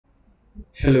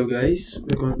Hello guys,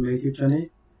 welcome to my YouTube channel.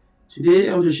 Today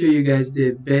I'm going to show you guys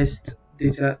the best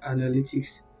data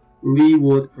analytics real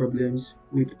world problems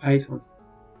with Python.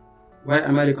 Why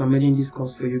am I recommending this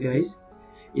course for you guys?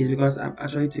 Is because I'm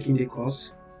actually taking the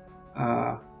course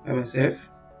by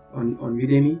myself on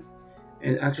Udemy,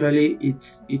 and actually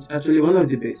it's actually one of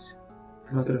the best.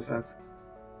 As a matter of fact,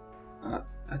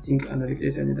 I think I'll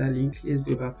navigate another link. Let's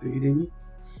go back to Udemy.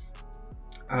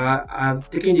 I've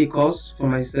taken the course for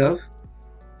myself,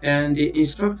 and the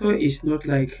instructor is not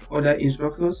like other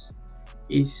instructors.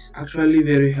 It's actually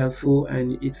very helpful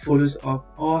and it follows up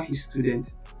all his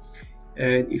students.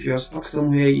 And if you're stuck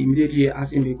somewhere, immediately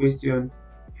ask him a question.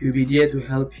 He'll be there to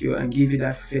help you and give you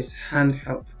that first-hand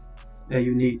help that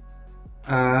you need.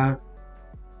 There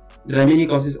are many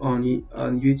courses on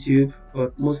YouTube,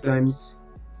 but most times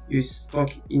you're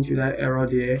stuck into that error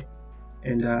there,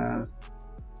 and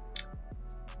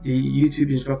the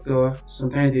YouTube instructor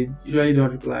sometimes they usually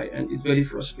don't reply, and it's very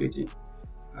frustrating.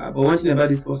 But one thing about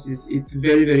this course is it's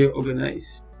very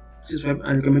organized, which is why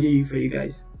I'm recommending it for you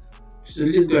guys. So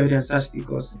let's go ahead and search the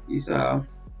course. It's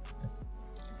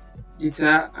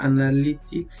Data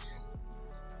Analytics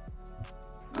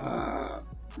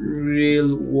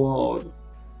real world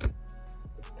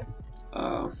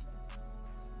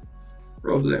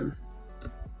problem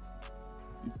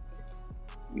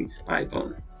with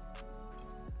Python.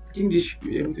 I think this should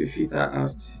be able to filter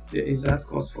out the exact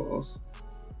course for us.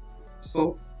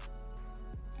 So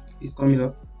it's coming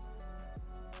up.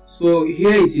 So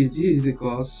here it is. This is the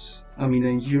course. I'm in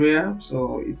Nigeria,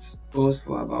 so it goes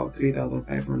for about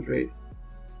 3,500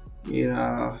 in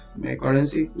my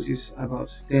currency, which is about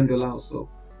 $10 or so.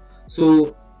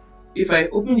 So if I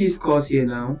open this course here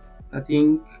now, I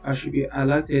think I should be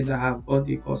alerted that I have bought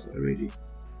the course already.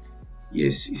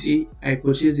 Yes, you see, I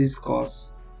purchased this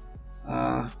course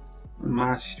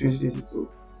March 2022.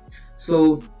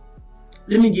 So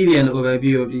let me give you an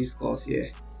overview of this course here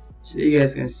so that you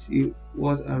guys can see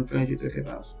what I'm trying to talk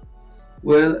about.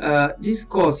 Well, this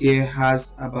course here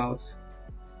has about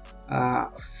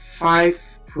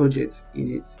 5 projects in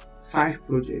it. 5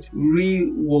 projects,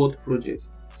 real world projects.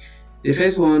 The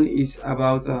first one is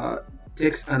about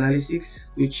text analysis,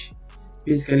 which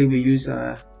basically we use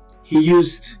he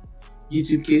used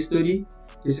YouTube case study.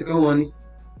 The second one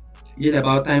did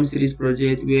about time series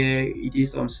project where he did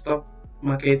some stock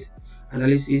market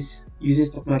analysis using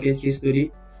stock market case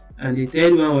study, and the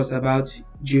third one was about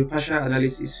geospatial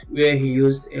analysis where he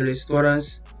used a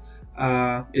restaurants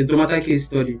a Zomato case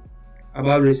study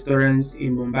about restaurants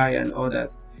in Mumbai and all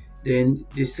that. Then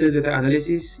the sales data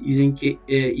analysis using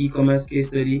e-commerce case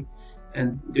study,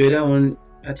 and the other one,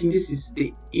 I think this is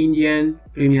the Indian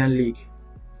Premier League,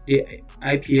 the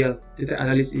IPL data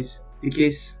analysis,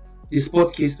 the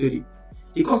sports case study.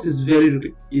 The course is very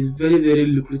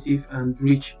lucrative and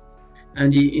rich,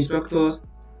 and the instructors,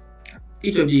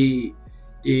 each of the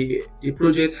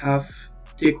project have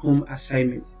take-home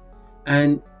assignments.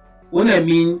 And when I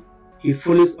mean he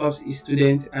follows up his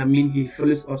students, I mean he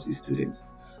follows up his students.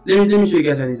 Let me show you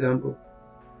guys an example.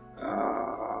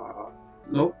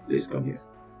 No, let's come here.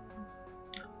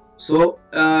 So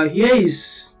here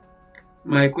is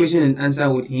my question and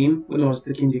answer with him when I was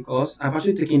taking the course. I've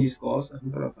actually taken this course, as a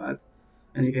matter of fact,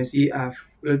 and you can see I've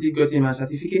already gotten my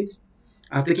certificate.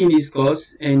 I've taken this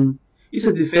course, and this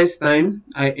is the first time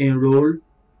I enrolled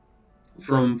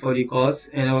for the course,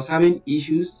 and I was having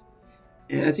issues,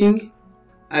 and I think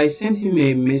I sent him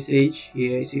a message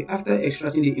here. See, after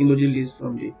extracting the emoji list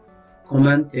from the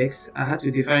command text, I had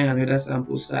to define another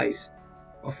sample size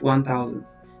of 1000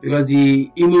 because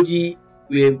the emoji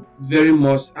were very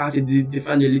much. I had to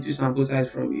define the little sample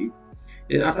size from it.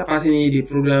 Then after passing in the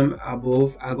program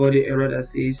above, I got the error that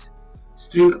says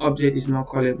string object is not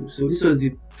callable. So this was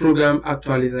the program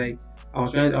actually like I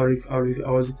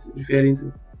was referring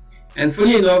to. And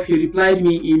funny enough, he replied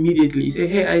me immediately. He said,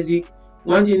 "Hey Isaac,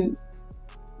 one thing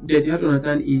that you have to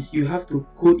understand is you have to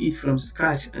code it from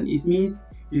scratch, and it means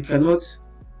you cannot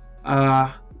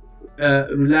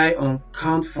rely on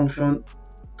count function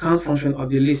of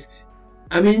the list."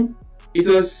 I mean, it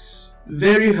was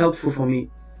very helpful for me,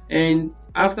 and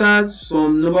after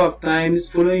some number of times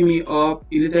following me up,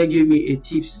 he later gave me a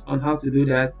tips on how to do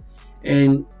that,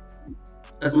 and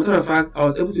as a matter of fact, I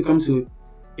was able to come to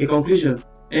a conclusion.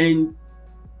 And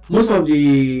most of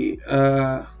the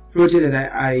project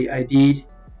that I did,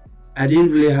 I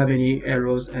didn't really have any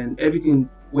errors, and everything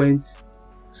went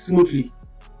smoothly.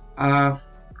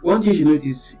 One thing you should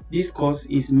notice, this course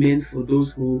is meant for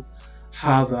those who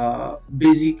have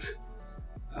basic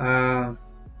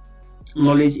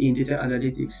knowledge in data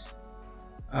analytics.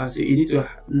 So you need to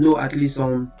know at least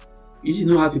some you need to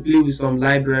know how to play with some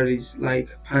libraries like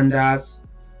pandas,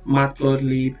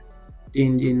 matplotlib,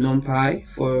 then the numpy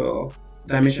for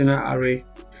dimensional array,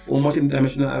 for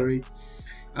multi-dimensional array,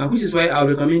 which is why I'll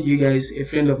recommend you guys a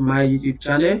friend of my YouTube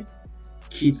channel,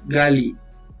 Kit Gali.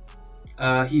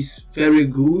 He's very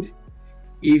good.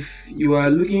 If you are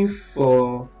looking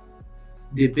for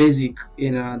the basic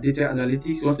in data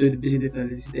analytics, want to do the basic data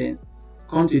analytics, then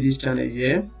come to this channel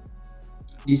here.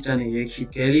 This channel here,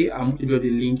 Kit Gali. I'm going to drop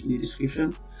the link in the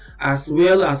description, as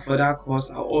well as for that course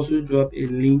I'll also drop a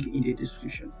link in the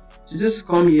description. So just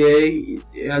come here. He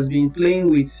has been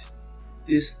playing with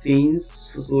these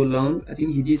things for so long. I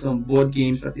think he did some board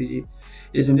game strategy.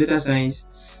 There's some data science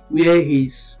where he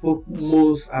spoke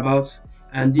most about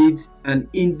and did an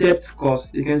in-depth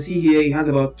course. You can see here he has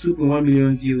about 2.1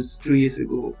 million views 3 years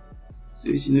ago. So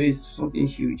you know, it's something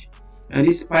huge. And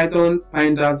this Python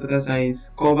Pandas data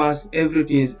science covers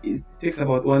everything. It takes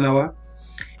about 1 hour.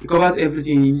 It covers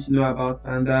everything you need to know about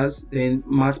pandas, then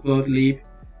matplotlib.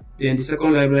 Then the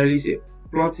second library is a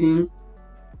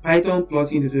Python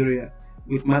plotting tutorial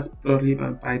with matplotlib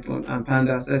and Python and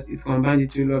pandas. That's it, combined the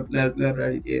two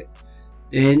library there.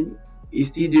 Then it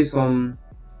still did some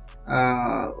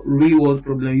real world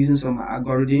problem using some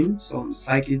algorithm, some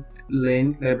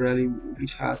scikit-learn library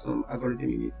which has some algorithm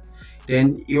in it.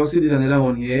 Then he also did another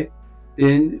one here.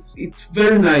 Then it's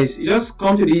very nice. You just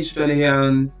come to this channel here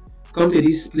and come to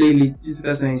this playlist, this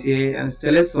data science here, and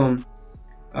select some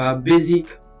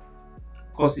basic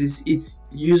courses. It's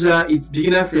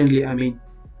beginner friendly, I mean,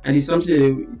 and it's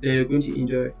something that you're going to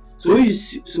enjoy. So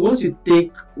once you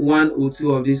take 1 or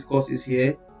 2 of these courses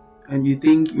here and you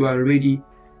think you are ready,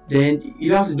 then you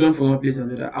don't have to jump from one place to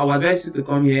another. I would advise you to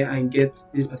come here and get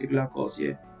this particular course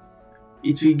here.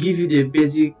 It will give you the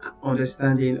basic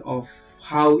understanding of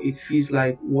how it feels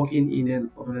like working in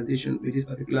an organization with this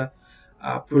particular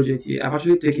project here. I've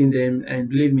actually taken them, and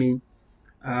believe me,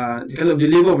 the kind of the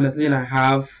level of understanding I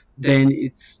have, then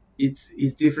it's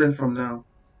different from now.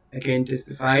 I can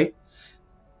testify.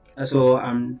 So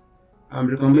I'm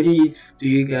recommending it to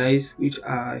you guys, which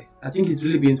I think it's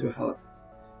really going to help.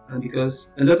 And because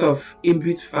a lot of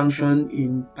inbuilt function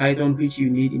in Python which you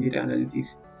need in data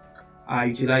analytics are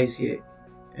utilized here,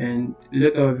 and a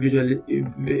lot of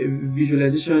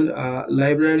visualization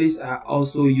libraries are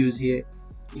also used here.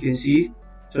 You can see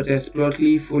such as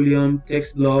Plotly, Folium,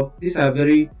 Text Blob. These are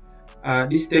very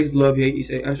this text blob here is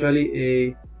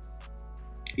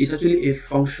actually a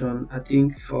function, I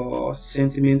think, for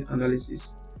sentiment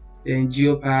analysis. Then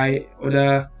GeoPy,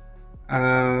 other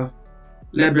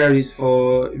libraries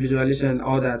for visualization and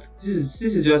all that. This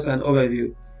is just an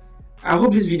overview. I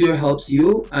hope this video helps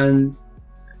you, and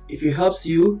if it helps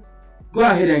you, go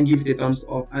ahead and give it a thumbs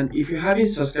up. And if you haven't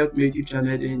subscribed to my YouTube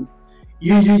channel, then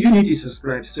you need to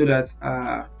subscribe, so that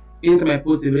anytime I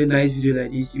post a very nice video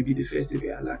like this, you'll be the first to be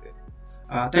alerted.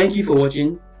 Thank you for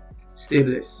watching. Stay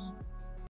blessed.